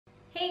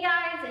Hey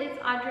guys, it's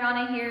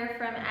Adriana here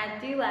from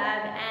AdDoLab,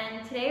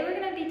 and today we're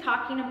going to be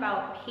talking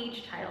about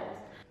page titles.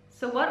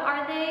 So what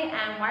are they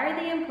and why are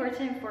they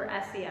important for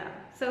SEO?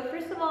 So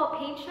first of all,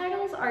 page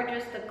titles are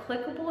just the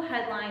clickable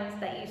headlines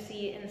that you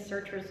see in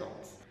search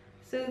results.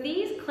 So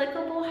these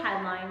clickable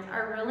headlines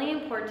are really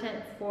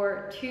important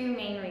for two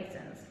main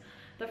reasons.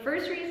 The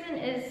first reason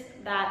is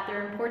that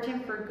they're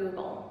important for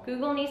Google.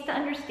 Google needs to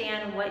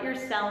understand what you're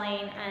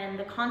selling and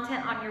the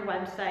content on your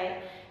website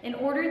in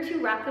order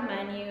to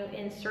recommend you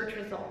in search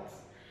results.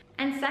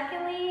 And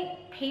secondly,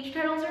 page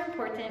titles are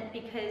important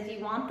because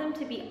you want them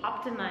to be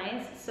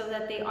optimized so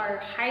that they are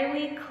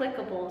highly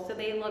clickable, so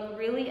they look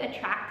really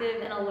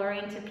attractive and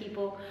alluring to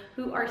people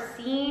who are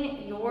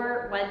seeing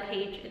your web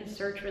page in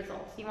search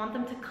results. You want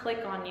them to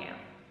click on you.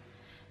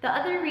 The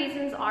other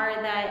reasons are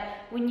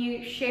that when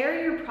you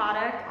share your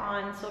product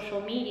on social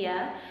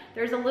media,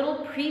 there's a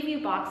little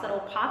preview box that'll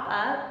pop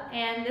up,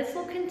 and this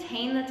will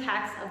contain the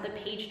text of the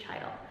page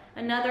title.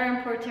 Another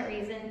important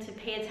reason to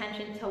pay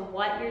attention to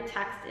what your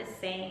text is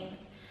saying.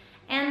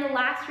 And the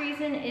last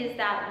reason is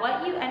that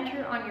what you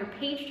enter on your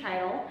page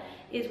title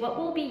is what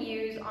will be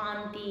used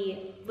on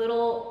the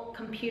little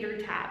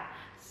computer tab.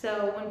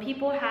 So when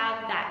people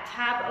have that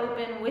tab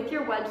open with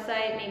your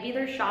website, maybe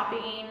they're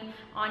shopping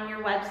on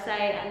your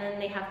website and then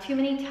they have too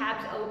many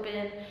tabs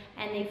open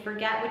and they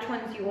forget which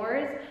one's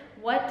yours,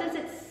 what does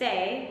it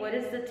say? What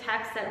is the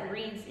text that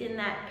reads in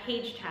that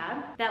page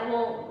tab that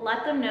will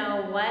let them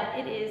know what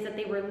it is that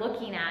they were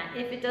looking at?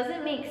 If it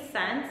doesn't make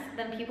sense,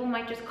 then people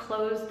might just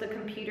close the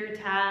computer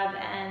tab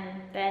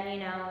and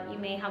then, you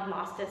may have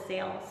lost a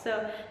sale.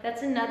 So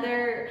that's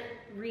another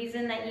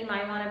reason that you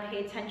might want to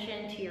pay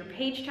attention to your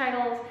page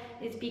titles,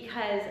 is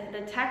because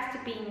the text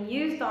being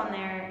used on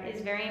there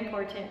is very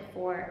important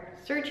for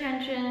search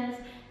engines,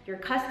 your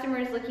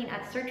customers looking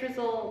at search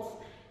results,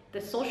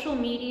 the social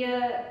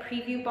media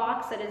preview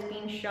box that is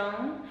being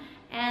shown,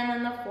 and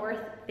then the fourth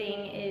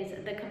thing is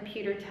the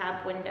computer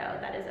tab window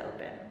that is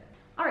open.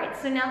 All right,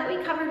 so now that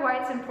we covered why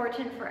it's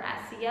important for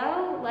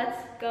SEO, let's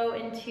go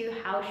into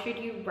how should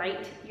you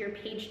write your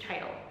page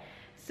title.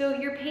 So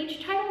your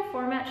page title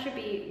format should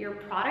be your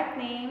product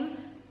name,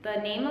 the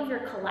name of your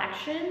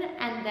collection,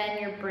 and then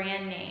your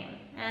brand name.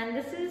 And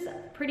this is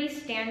pretty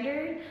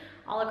standard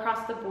all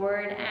across the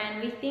board,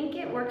 and we think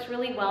it works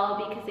really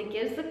well because it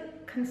gives the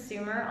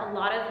consumer a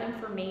lot of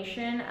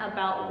information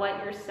about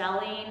what you're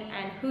selling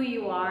and who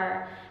you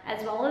are,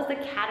 as well as the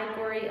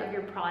category of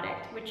your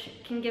product, which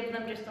can give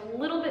them just a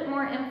little bit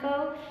more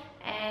info,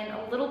 and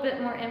a little bit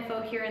more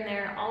info here and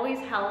there always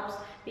helps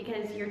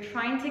because you're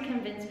trying to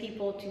convince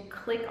people to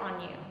click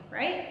on you,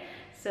 right?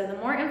 So the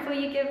more info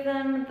you give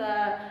them,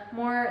 the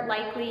more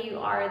likely you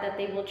are that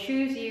they will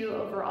choose you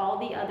over all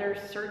the other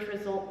search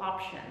result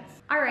options.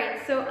 All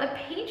right, so a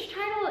page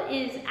title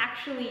is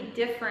actually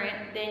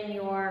different than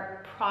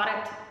your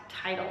product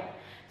title.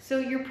 So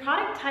your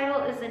product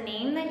title is the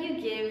name that you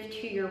give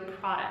to your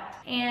product,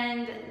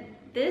 and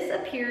this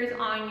appears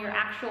on your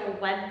actual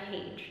web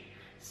page.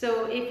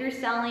 So if you're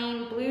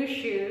selling blue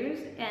shoes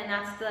and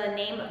that's the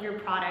name of your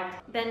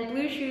product, then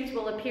blue shoes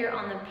will appear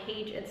on the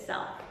page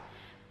itself.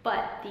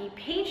 But the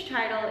page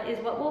title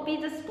is what will be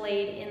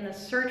displayed in the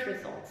search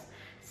results.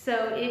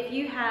 So if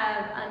you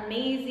have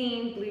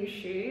amazing blue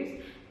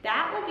shoes,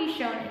 that will be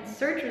shown in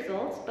search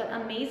results, but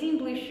amazing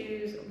blue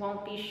shoes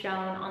won't be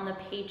shown on the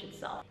page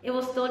itself. It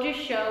will still just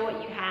show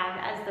what you have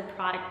as the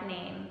product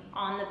name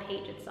on the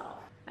page itself.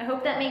 I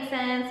hope that makes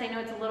sense. I know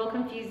it's a little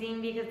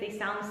confusing because they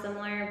sound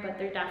similar, but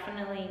they're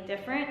definitely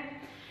different.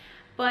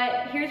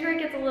 But here's where it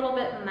gets a little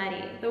bit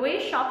muddy. The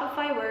way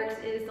Shopify works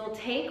is they'll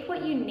take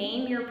what you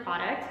name your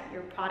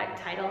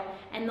product title,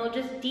 and they'll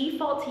just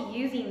default to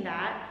using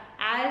that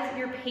as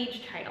your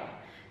page title.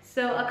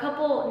 So a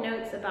couple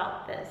notes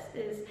about this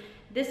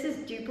is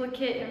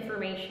duplicate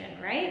information,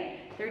 right?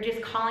 They're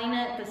just calling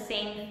it the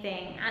same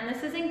thing. And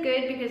this isn't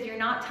good because you're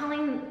not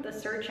telling the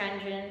search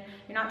engine,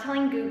 you're not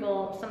telling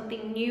Google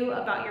something new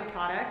about your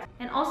product.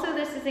 And also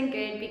this isn't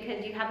good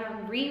because you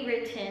haven't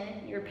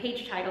rewritten your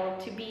page title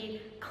to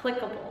be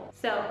clickable.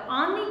 So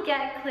on the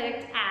Get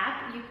Clicked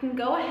app, you can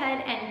go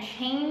ahead and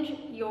change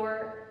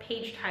your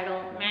page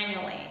title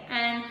manually.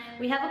 And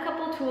we have a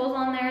couple tools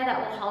on there that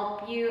will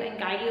help you and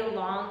guide you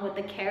along with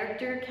the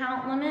character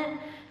count limit.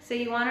 So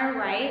you want to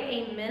write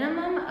a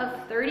minimum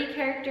of 30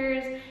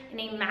 characters and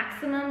a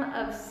maximum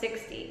of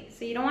 60.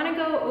 So you don't want to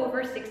go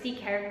over 60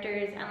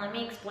 characters, and let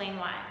me explain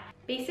why.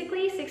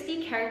 Basically,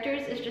 60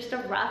 characters is just a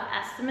rough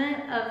estimate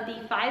of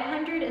the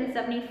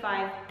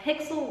 575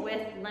 pixel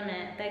width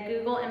limit that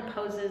Google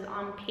imposes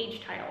on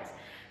page titles.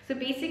 So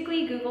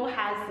basically, Google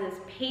has this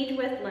page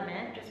width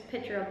limit, just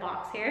picture a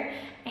box here,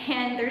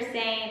 and they're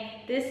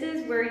saying this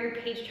is where your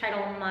page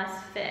title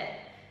must fit.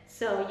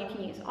 So you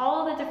can use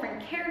all the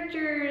different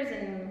characters,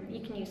 and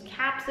you can use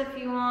caps if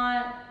you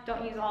want.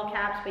 Don't use all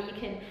caps, but you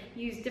can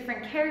use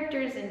different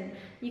characters and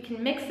you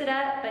can mix it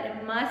up, but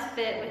it must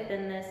fit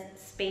within this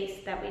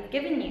space that we've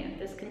given you,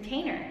 this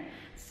container.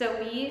 So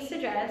we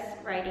suggest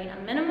writing a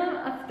minimum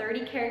of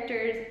 30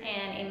 characters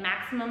and a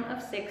maximum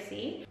of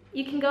 60.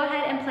 You can go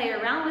ahead and play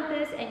around with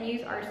this and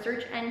use our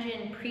search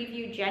engine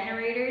preview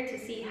generator to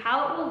see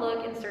how it will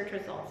look in search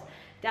results.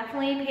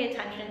 Definitely pay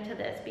attention to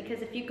this,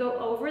 because if you go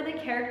over the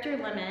character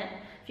limit,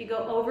 if you go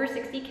over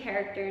 60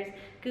 characters,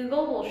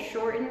 Google will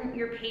shorten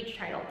your page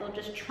title. They'll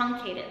just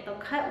truncate it. They'll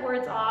cut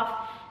words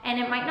off, and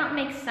it might not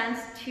make sense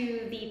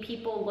to the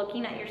people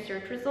looking at your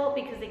search result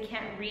because they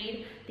can't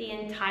read the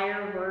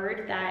entire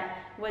word that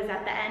was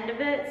at the end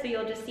of it. So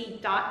you'll just see ...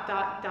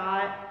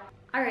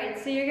 All right,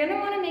 so you're gonna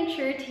wanna make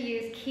sure to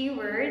use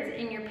keywords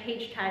in your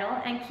page title,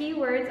 and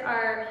keywords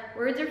are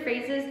words or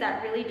phrases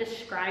that really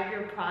describe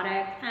your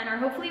product and are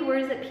hopefully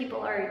words that people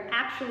are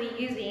actually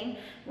using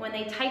when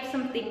they type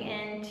something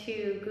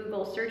into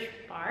Google search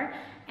bar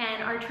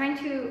and are trying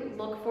to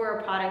look for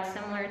a product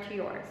similar to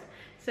yours.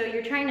 So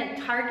you're trying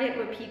to target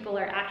what people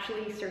are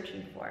actually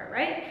searching for,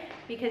 right?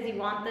 Because you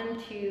want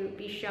them to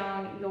be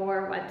shown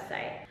your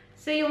website.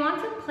 So you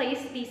want to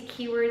place these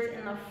keywords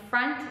in the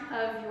front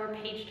of your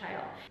page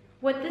title.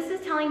 What this is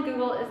telling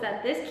Google is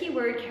that this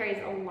keyword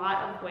carries a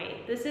lot of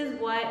weight. This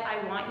is what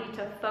I want you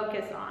to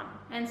focus on.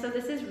 And so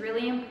this is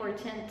really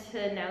important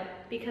to note,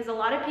 because a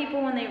lot of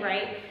people, when they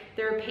write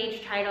their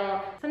page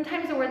title,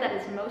 sometimes the word that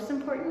is most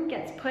important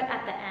gets put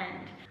at the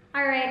end.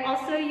 All right,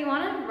 also you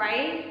wanna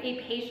write a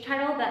page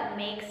title that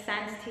makes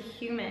sense to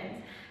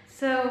humans.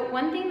 So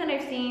one thing that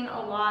I've seen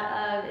a lot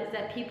of is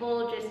that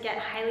people just get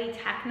highly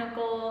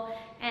technical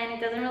and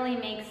it doesn't really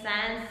make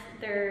sense.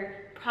 Their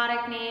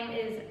product name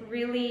is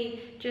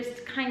really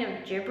just kind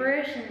of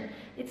gibberish and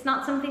it's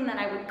not something that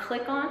I would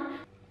click on.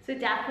 So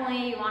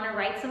definitely you want to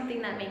write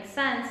something that makes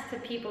sense to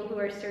people who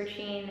are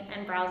searching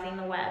and browsing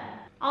the web.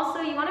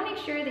 Also, you want to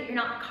make sure that you're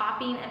not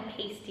copying and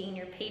pasting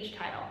your page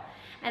title.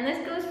 And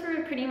this goes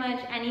for pretty much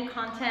any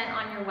content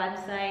on your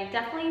website.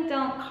 Definitely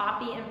don't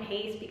copy and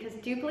paste, because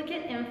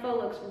duplicate info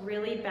looks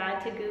really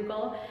bad to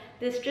Google.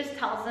 This just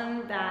tells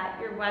them that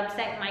your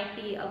website might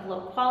be of low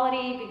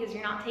quality because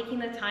you're not taking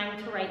the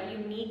time to write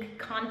unique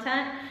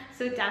content.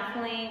 So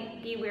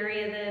definitely be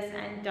wary of this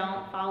and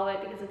don't follow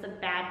it, because it's a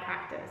bad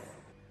practice.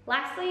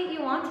 Lastly,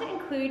 you want to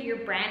include your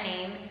brand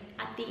name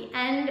at the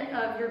end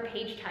of your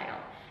page title.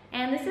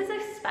 And this is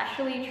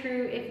especially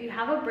true if you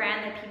have a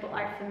brand that people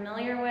are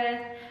familiar with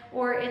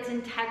or it's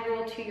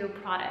integral to your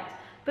product.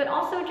 But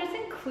also, just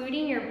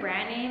including your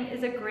brand name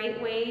is a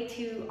great way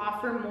to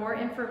offer more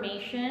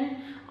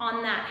information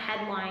on that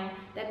headline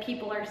that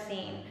people are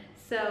seeing.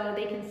 So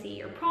they can see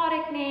your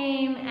product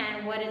name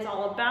and what it's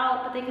all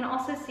about, but they can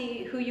also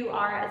see who you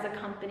are as a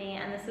company.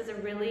 And this is a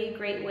really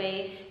great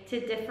way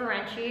to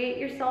differentiate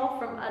yourself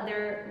from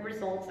other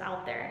results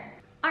out there.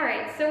 All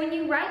right, so when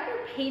you write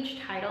your page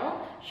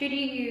title, should you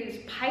use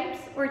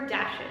pipes or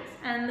dashes?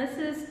 And this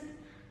is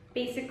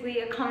basically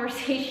a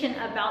conversation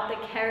about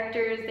the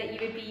characters that you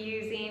would be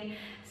using.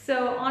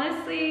 So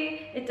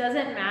honestly, it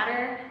doesn't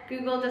matter.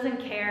 Google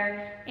doesn't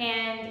care,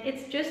 and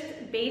it's just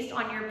based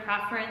on your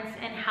preference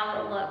and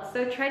how it looks.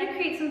 So try to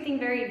create something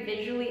very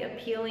visually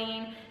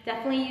appealing.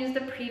 Definitely use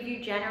the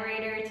preview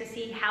generator to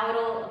see how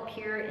it'll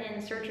appear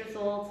in search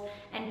results,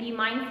 and be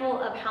mindful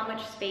of how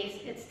much space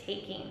it's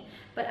taking.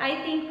 But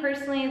I think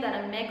personally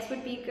that a mix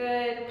would be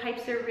good.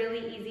 Pipes are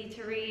really easy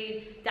to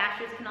read.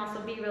 Dashes can also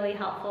be really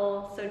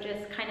helpful. So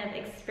just kind of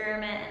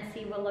experiment and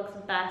see what looks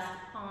best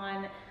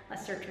on a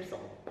search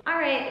result. All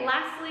right,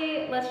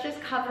 lastly, let's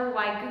just cover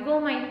why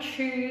Google might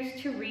choose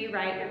to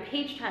rewrite your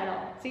page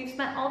title. So you've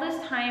spent all this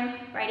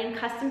time writing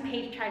custom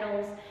page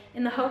titles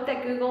in the hope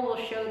that Google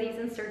will show these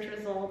in search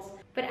results.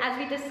 But as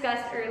we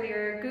discussed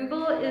earlier,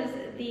 Google is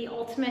the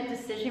ultimate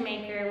decision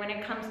maker when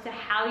it comes to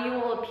how you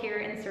will appear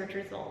in search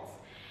results.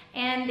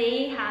 And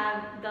they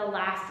have the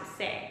last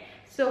say.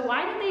 So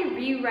why do they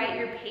rewrite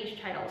your page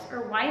titles,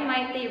 or why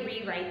might they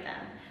rewrite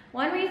them?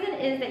 One reason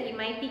is that you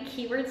might be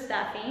keyword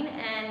stuffing,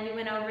 and we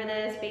went over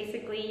this,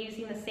 basically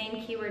using the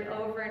same keyword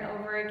over and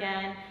over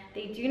again.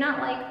 They do not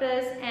like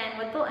this, and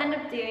what they'll end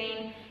up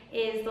doing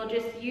is they'll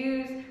just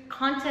use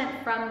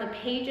content from the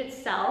page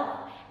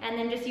itself and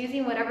then just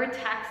using whatever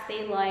text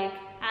they like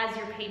as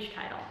your page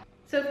title.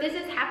 So if this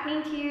is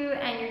happening to you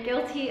and you're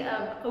guilty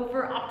of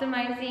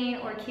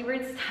over-optimizing or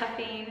keyword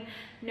stuffing,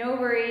 no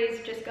worries,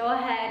 just go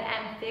ahead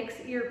and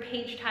fix your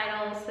page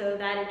title so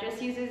that it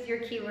just uses your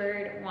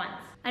keyword once.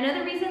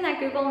 Another reason that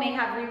Google may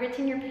have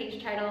rewritten your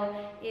page title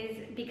is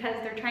because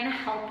they're trying to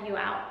help you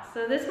out.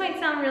 So this might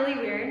sound really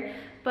weird,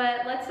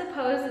 but let's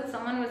suppose that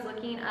someone was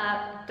looking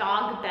up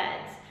dog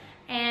beds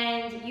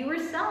and you were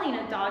selling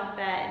a dog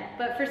bed,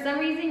 but for some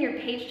reason your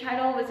page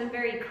title wasn't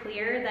very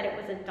clear that it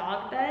was a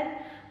dog bed.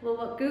 Well,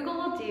 what Google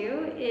will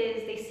do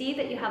is they see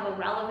that you have a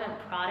relevant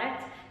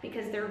product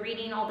because they're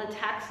reading all the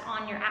text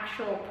on your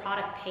actual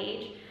product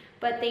page,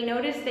 but they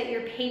notice that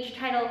your page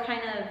title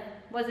kind of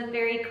wasn't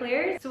very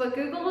clear. So what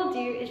Google will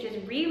do is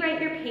just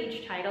rewrite your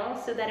page title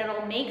so that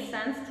it'll make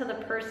sense to the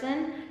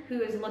person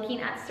who is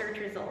looking at search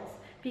results,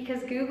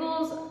 because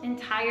Google's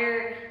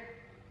entire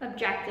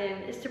objective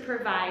is to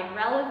provide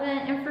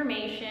relevant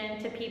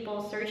information to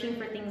people searching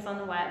for things on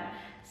the web.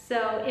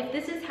 So if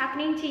this is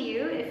happening to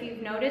you, if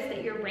you've noticed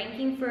that you're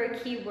ranking for a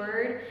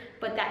keyword,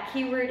 but that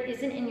keyword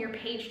isn't in your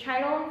page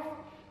title,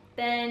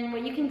 then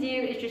what you can do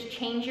is just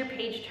change your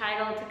page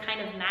title to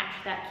kind of match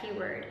that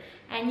keyword.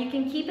 And you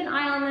can keep an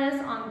eye on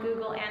this on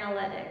Google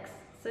Analytics.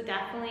 So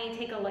definitely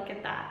take a look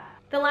at that.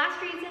 The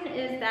last reason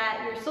is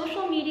that your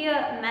social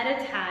media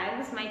meta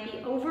tags might be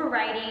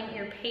overwriting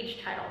your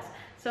page titles.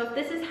 So if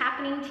this is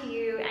happening to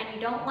you and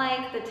you don't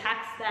like the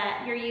text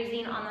that you're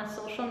using on the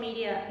social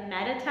media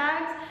meta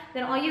tags,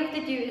 then all you have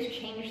to do is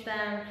change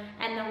them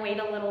and then wait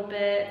a little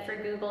bit for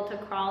Google to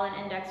crawl and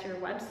index your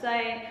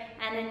website,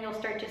 and then you'll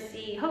start to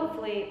see,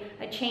 hopefully,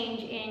 a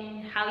change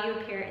in how you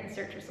appear in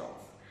search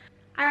results.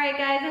 Alright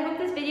guys, I hope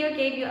this video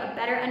gave you a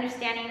better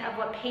understanding of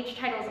what page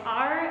titles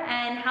are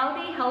and how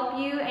they help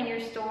you and your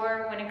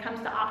store when it comes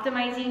to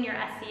optimizing your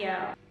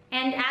SEO.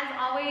 And as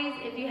always,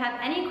 if you have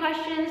any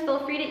questions,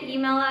 feel free to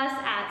email us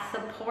at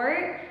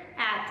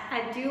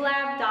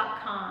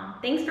support@adulab.com.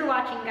 Thanks for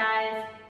watching, guys.